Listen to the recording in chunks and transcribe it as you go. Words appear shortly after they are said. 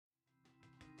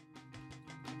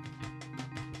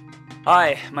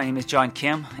Hi, my name is John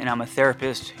Kim, and I'm a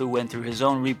therapist who went through his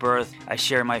own rebirth. I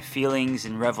share my feelings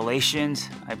and revelations.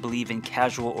 I believe in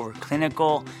casual over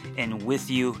clinical and with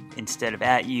you instead of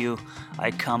at you. I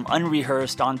come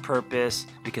unrehearsed on purpose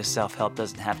because self-help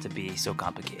doesn't have to be so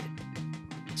complicated.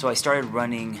 So I started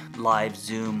running live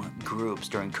Zoom groups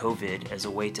during COVID as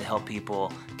a way to help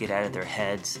people get out of their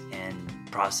heads and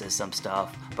process some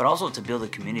stuff, but also to build a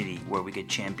community where we could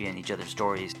champion each other's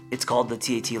stories. It's called the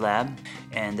TAT Lab,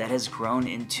 and that has grown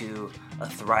into a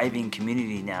thriving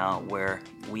community now where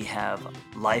we have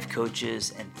life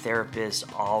coaches and therapists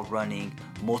all running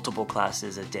multiple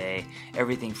classes a day,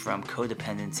 everything from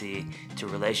codependency to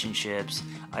relationships.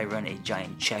 I run a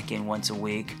giant check-in once a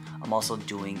week. I'm also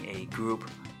doing a group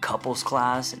couples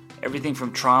class, everything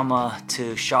from trauma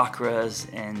to chakras,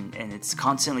 and it's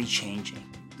constantly changing.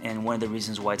 And one of the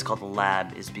reasons why it's called the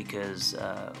lab is because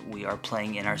we are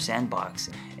playing in our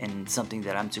sandbox. And something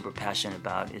that I'm super passionate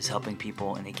about is helping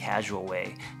people in a casual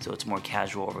way. So it's more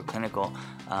casual over clinical.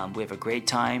 We have a great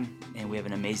time and we have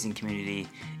an amazing community.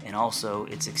 And also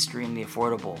it's extremely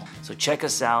affordable. So check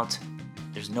us out.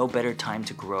 There's no better time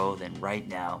to grow than right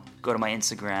now. Go to my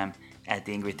Instagram at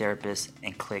The Angry Therapist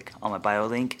and click on my bio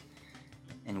link.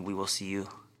 And we will see you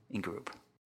in group.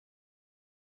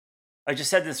 I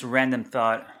just had this random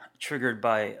thought triggered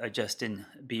by a Justin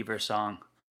Bieber song.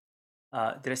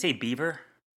 Did I say Bieber?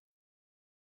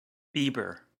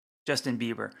 Bieber. Justin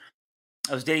Bieber.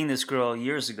 I was dating this girl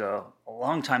years ago, a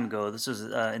long time ago. This was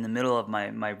in the middle of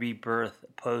my rebirth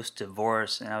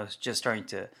post-divorce, and I was just starting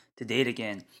to date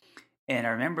again. And I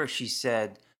remember she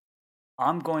said,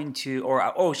 I'm going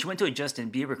to, she went to a Justin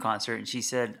Bieber concert, and she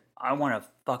said, I want to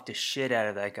fuck the shit out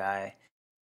of that guy.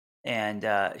 And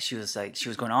she was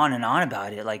going on and on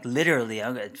about it, like literally,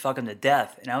 I'm gonna fuck him to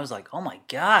death. And I was like, oh my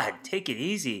God, take it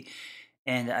easy.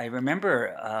 And I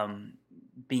remember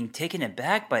being taken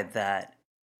aback by that.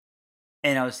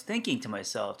 And I was thinking to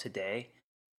myself today,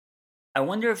 I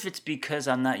wonder if it's because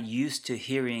I'm not used to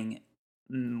hearing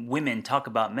women talk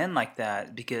about men like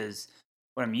that, because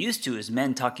what I'm used to is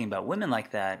men talking about women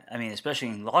like that. I mean, especially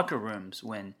in locker rooms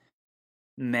when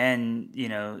men,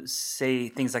 say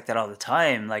things like that all the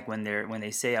time, like when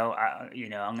they say, "Oh,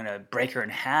 I'm gonna break her in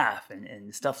half,"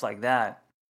 and stuff like that.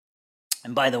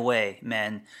 And by the way,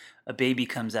 men, a baby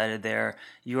comes out of there.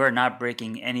 You are not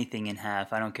breaking anything in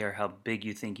half. I don't care how big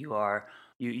you think you are.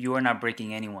 You are not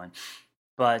breaking anyone.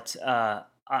 But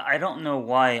I don't know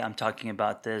why I'm talking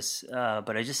about this,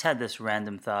 but I just had this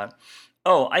random thought.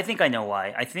 Oh, I think I know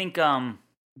why. I think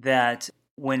that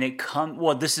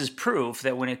this is proof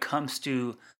that when it comes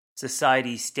to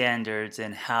society standards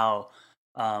and how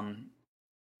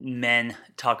men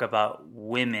talk about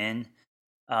women,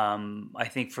 I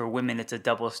think for women it's a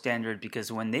double standard,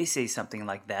 because when they say something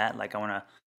like that, like I want to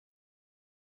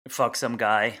fuck some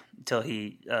guy till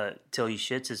he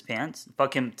shits his pants,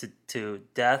 fuck him to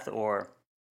death, or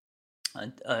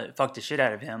fuck the shit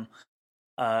out of him,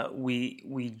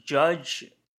 we judge.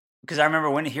 Because I remember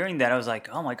when hearing that, I was like,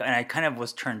 oh my God. And I kind of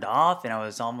was turned off and I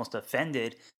was almost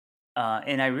offended.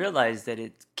 And I realized that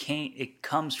it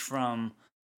comes from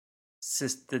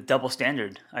the double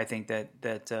standard, I think,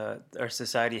 that our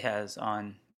society has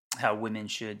on how women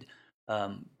should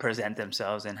present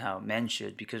themselves and how men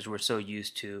should, because we're so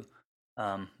used to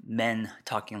men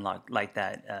talking like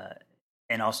that.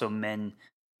 And also men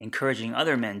encouraging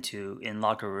other men to in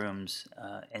locker rooms.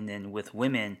 And then with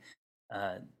women,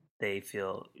 they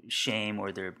feel shame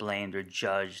or they're blamed or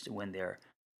judged when they're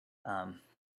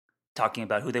talking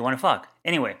about who they want to fuck.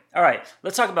 Anyway, all right,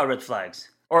 let's talk about red flags.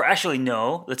 Or actually,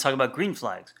 no, let's talk about green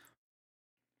flags.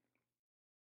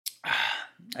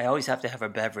 I always have to have a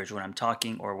beverage when I'm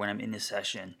talking or when I'm in a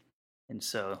session. And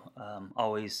so,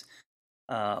 always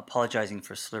apologizing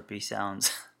for slurping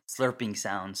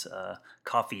sounds,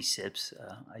 coffee sips.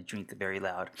 I drink very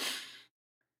loud.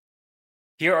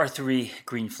 Here are 3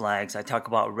 green flags. I talk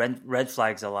about red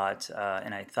flags a lot,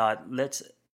 and I thought, let's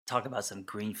talk about some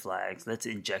green flags. Let's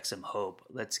inject some hope.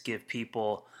 Let's give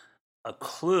people a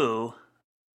clue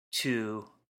to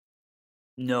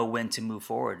know when to move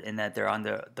forward and that they're on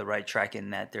the right track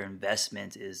and that their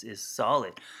investment is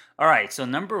solid. All right, so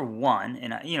number 1,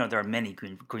 and there are many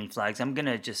green flags. I'm going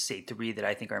to just say 3 that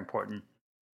I think are important,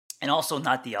 and also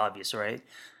not the obvious, right?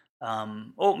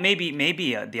 Maybe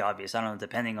the obvious. I don't know,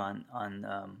 depending on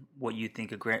what you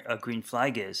think a green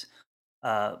flag is.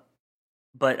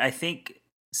 But I think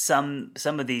some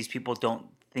of these people don't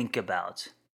think about,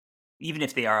 even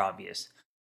if they are obvious.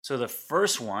 So the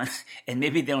first one, and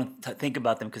maybe they don't think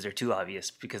about them because they're too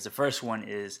obvious, because the first one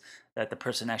is that the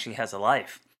person actually has a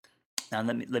life. Now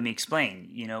let me explain.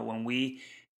 When we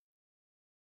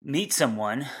meet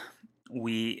someone,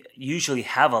 we usually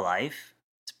have a life.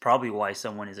 It's probably why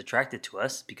someone is attracted to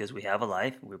us, because we have a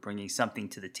life. We're bringing something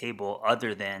to the table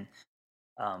other than,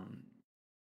 um,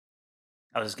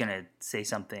 I was going to say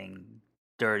something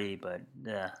dirty, but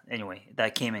anyway,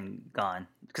 that came and gone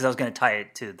because I was going to tie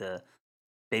it to the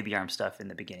baby arm stuff in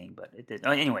the beginning, but it did.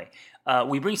 Anyway,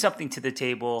 we bring something to the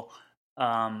table,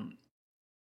 um,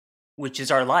 which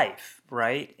is our life,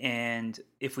 right? And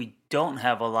if we don't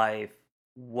have a life,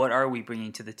 what are we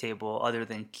bringing to the table other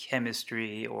than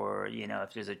chemistry, or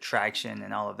if there's attraction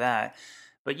and all of that?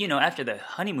 But after the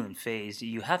honeymoon phase,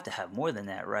 you have to have more than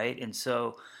that, right? And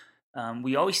so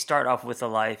we always start off with a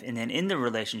life, and then in the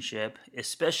relationship,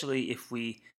 especially if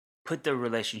we put the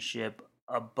relationship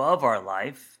above our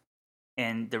life,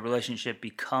 and the relationship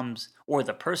becomes, or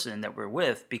the person that we're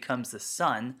with becomes the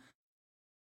sun,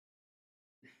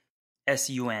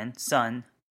 S-U-N, sun,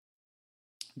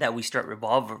 that we start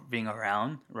revolving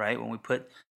around, right? When we put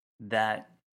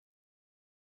that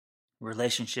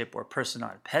relationship or person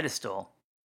on a pedestal.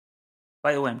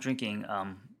 By the way, I'm drinking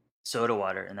soda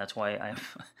water, and that's why I'm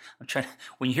trying.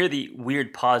 When you hear the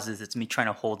weird pauses, it's me trying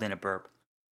to hold in a burp.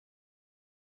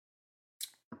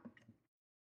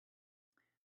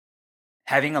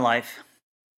 Having a life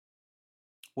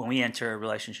when we enter a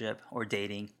relationship or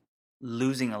dating,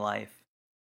 losing a life,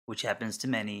 which happens to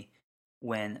many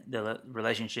when the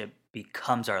relationship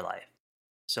becomes our life.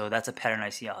 So that's a pattern I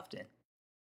see often.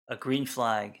 A green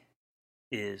flag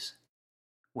is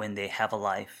when they have a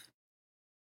life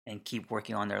and keep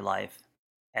working on their life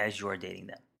as you are dating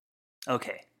them.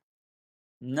 Okay.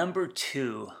 Number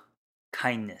 2,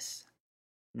 kindness.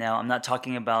 Now, I'm not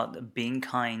talking about being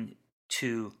kind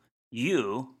to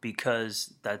you,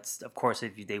 because that's, of course,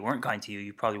 if they weren't kind to you,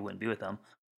 you probably wouldn't be with them.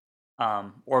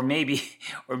 Or maybe,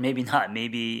 or maybe not.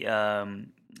 Maybe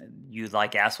you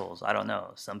like assholes. I don't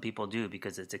know. Some people do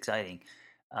because it's exciting.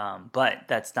 But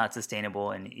that's not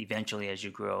sustainable, and eventually, as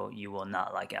you grow, you will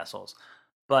not like assholes.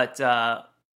 But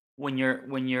when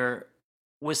you're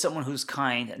with someone who's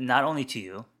kind, not only to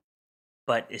you,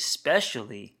 but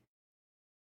especially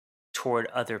toward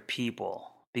other people,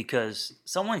 because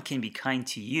someone can be kind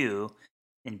to you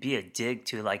and be a dick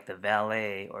to, like, the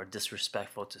valet, or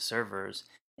disrespectful to servers,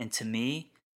 and to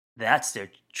me, that's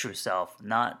their true self,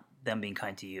 not them being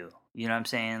kind to you. You know what I'm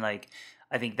saying? Like,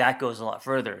 I think that goes a lot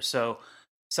further. So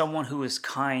someone who is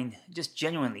kind, just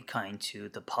genuinely kind to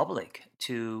the public,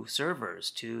 to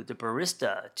servers, to the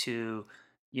barista, to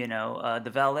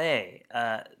the valet.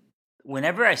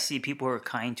 Whenever I see people who are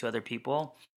kind to other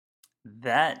people,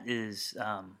 that is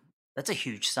that's a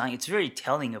huge sign. It's very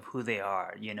telling of who they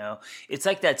are. It's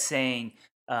like that saying,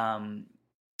 um,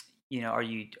 are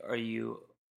you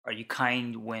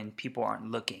kind when people aren't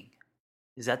looking?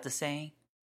 Is that the saying?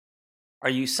 Are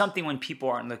you something when people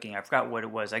aren't looking? I forgot what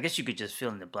it was. I guess you could just fill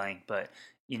in the blank, but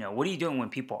what are you doing when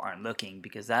people aren't looking?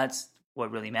 Because that's what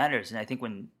really matters. And I think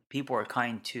when people are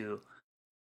kind to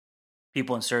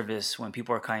people in service, when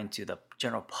people are kind to the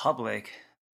general public,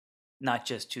 not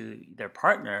just to their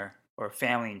partner or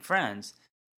family and friends,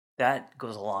 that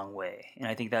goes a long way. And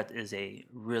I think that is a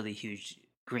really huge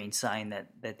green sign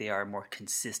that they are more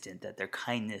consistent, that their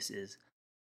kindness is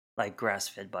like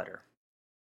grass-fed butter.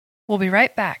 We'll be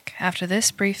right back after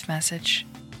this brief message.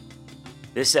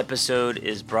 This episode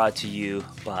is brought to you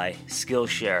by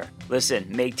Skillshare. Listen,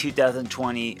 make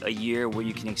 2020 a year where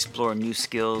you can explore new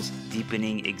skills,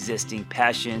 deepening existing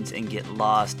passions, and get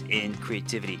lost in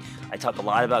creativity. I talk a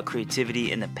lot about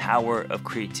creativity and the power of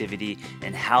creativity,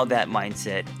 and how that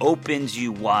mindset opens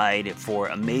you wide for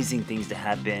amazing things to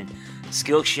happen.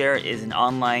 Skillshare is an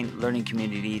online learning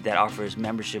community that offers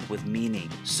membership with meaning.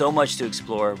 So much to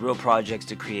explore, real projects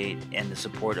to create, and the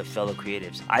support of fellow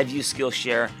creatives. I've used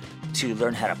Skillshare to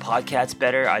learn how to podcast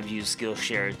better. I've used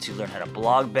Skillshare to learn how to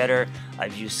blog better.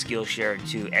 I've used Skillshare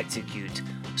to execute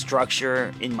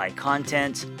structure in my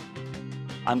content.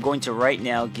 I'm going to right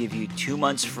now give you 2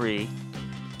 months free.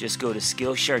 Just go to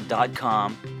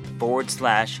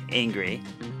Skillshare.com/angry.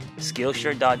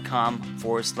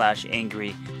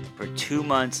 Skillshare.com/angry for 2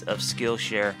 months of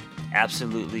Skillshare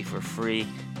absolutely for free.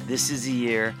 This is a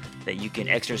year that you can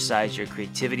exercise your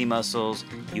creativity muscles.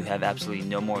 You have absolutely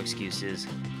no more excuses.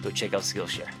 Go check out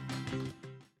Skillshare.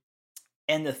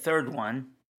 And the third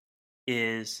one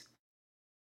is,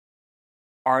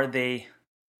 are they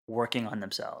working on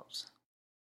themselves?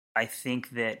 I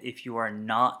think that if you are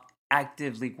not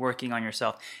actively working on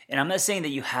yourself, and I'm not saying that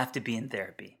you have to be in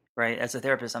therapy, right? As a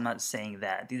therapist, I'm not saying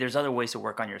that. There's other ways to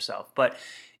work on yourself. But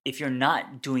if you're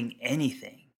not doing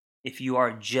anything, if you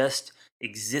are just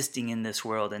existing in this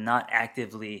world and not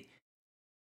actively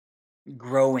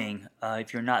growing,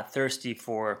 if you're not thirsty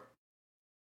for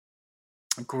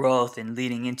growth and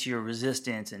leading into your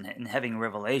resistance and having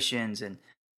revelations and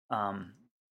um,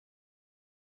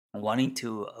 wanting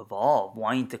to evolve,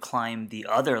 wanting to climb the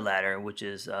other ladder, which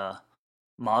is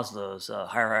Maslow's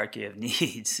hierarchy of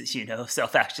needs,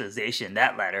 self-actualization,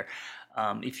 that ladder.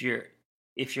 If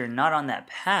you're not on that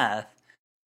path,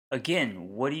 again,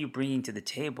 what are you bringing to the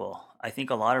table? I think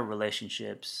a lot of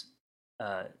relationships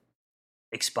uh,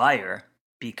 expire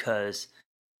because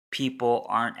people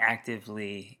aren't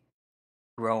actively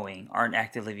growing, aren't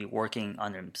actively working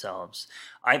on themselves.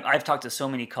 I've talked to so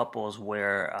many couples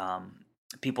where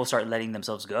people start letting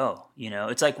themselves go.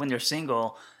 It's like when they're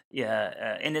single.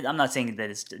 Yeah, I'm not saying that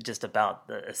it's just about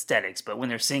the aesthetics, but when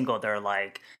they're single, they're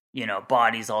like,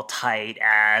 bodies all tight,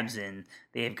 abs, and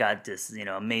they've got this,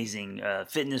 amazing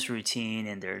fitness routine,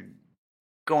 and they're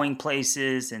going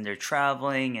places and they're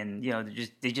traveling, and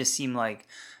they just seem like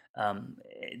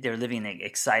they're living an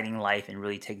exciting life and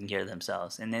really taking care of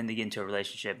themselves. And then they get into a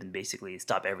relationship and basically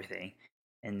stop everything,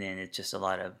 and then it's just a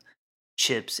lot of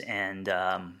chips and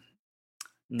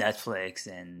Netflix,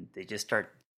 and they just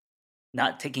start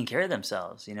not taking care of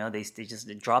themselves. They just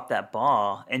drop that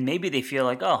ball, and maybe they feel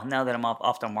like, oh, now that I'm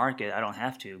off the market, I don't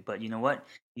have to. But you know what?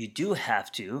 You do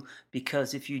have to,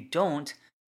 because if you don't,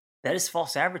 that is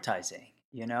false advertising.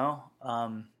 You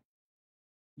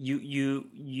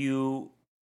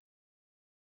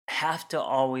have to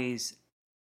always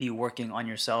be working on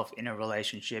yourself in a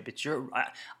relationship.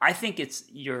 I think it's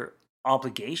your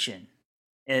obligation,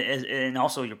 and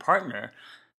also your partner,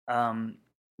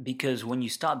 because when you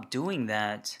stop doing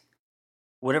that,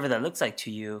 whatever that looks like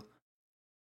to you,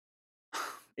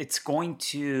 it's going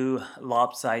to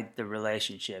lopside the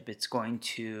relationship. It's going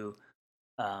to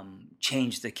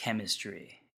change the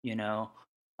chemistry.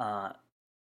 Uh,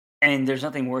 and there's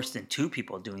nothing worse than two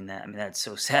people doing that. I mean, that's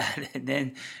so sad. And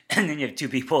then you have two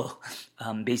people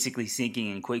basically sinking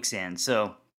in quicksand.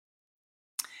 So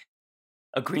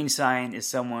a green sign is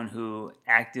someone who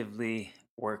actively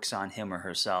works on him or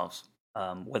herself,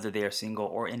 whether they are single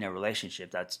or in a relationship.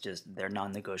 That's just their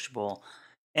non-negotiable.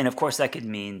 And of course, that could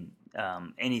mean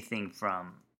anything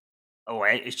from,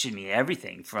 it should mean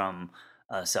everything from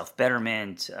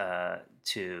self-betterment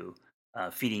to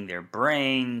feeding their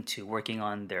brain, to working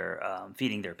on their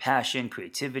feeding their passion,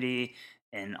 creativity,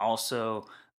 and also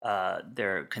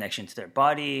their connection to their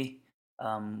body.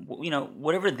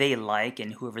 Whatever they like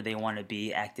and whoever they want to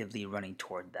be, actively running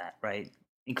toward that, right?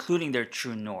 Including their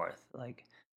true north, like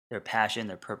their passion,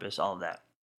 their purpose, all of that.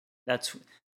 That's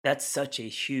that's such a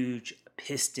huge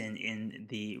piston in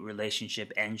the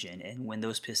relationship engine. And when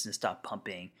those pistons stop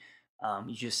pumping,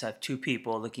 you just have two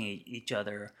people looking at each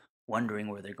other, wondering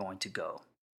where they're going to go.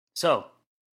 So,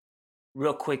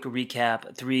 real quick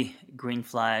recap: 3 green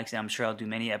flags, and I'm sure I'll do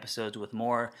many episodes with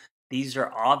more. These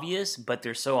are obvious, but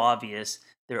they're so obvious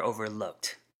they're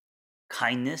overlooked.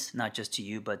 Kindness, not just to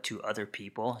you, but to other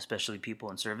people, especially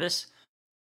people in service.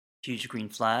 Huge green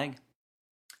flag.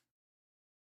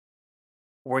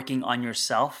 Working on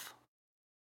yourself.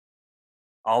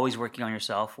 Always working on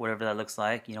yourself, whatever that looks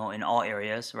like, in all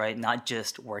areas, right? Not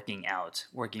just working out,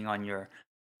 working on your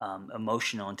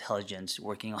emotional intelligence,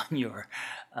 working on your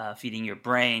feeding your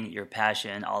brain, your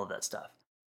passion, all of that stuff.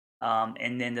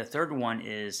 And then the third one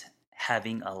is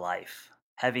having a life,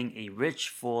 having a rich,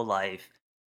 full life.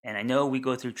 And I know we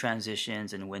go through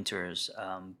transitions and winters,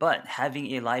 but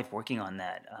having a life, working on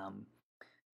that,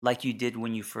 like you did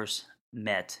when you first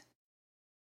met,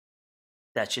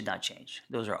 that should not change.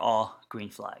 Those are all green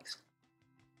flags.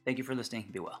 Thank you for listening.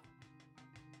 Be well.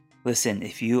 Listen,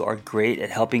 if you are great at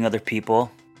helping other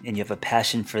people and you have a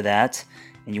passion for that,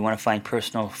 and you want to find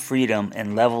personal freedom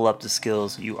and level up the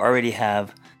skills you already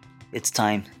have, it's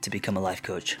time to become a life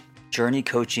coach. Journey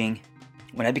Coaching.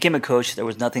 When I became a coach, there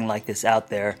was nothing like this out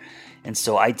there. And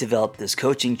so I developed this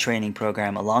coaching training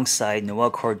program alongside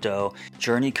Noel Cordeau.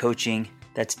 Journey Coaching,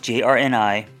 that's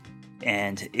JRNI.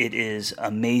 And it is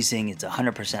amazing. It's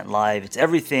 100% live. It's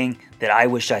everything that I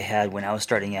wish I had when I was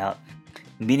starting out.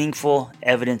 Meaningful,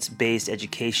 evidence-based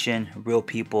education, real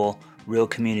people, real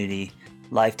community,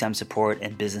 lifetime support,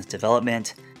 and business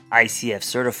development. ICF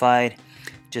certified.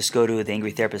 Just go to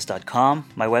theangrytherapist.com,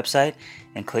 my website,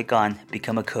 and click on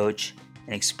Become a Coach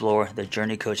and explore the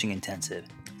Journey Coaching Intensive.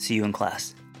 See you in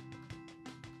class.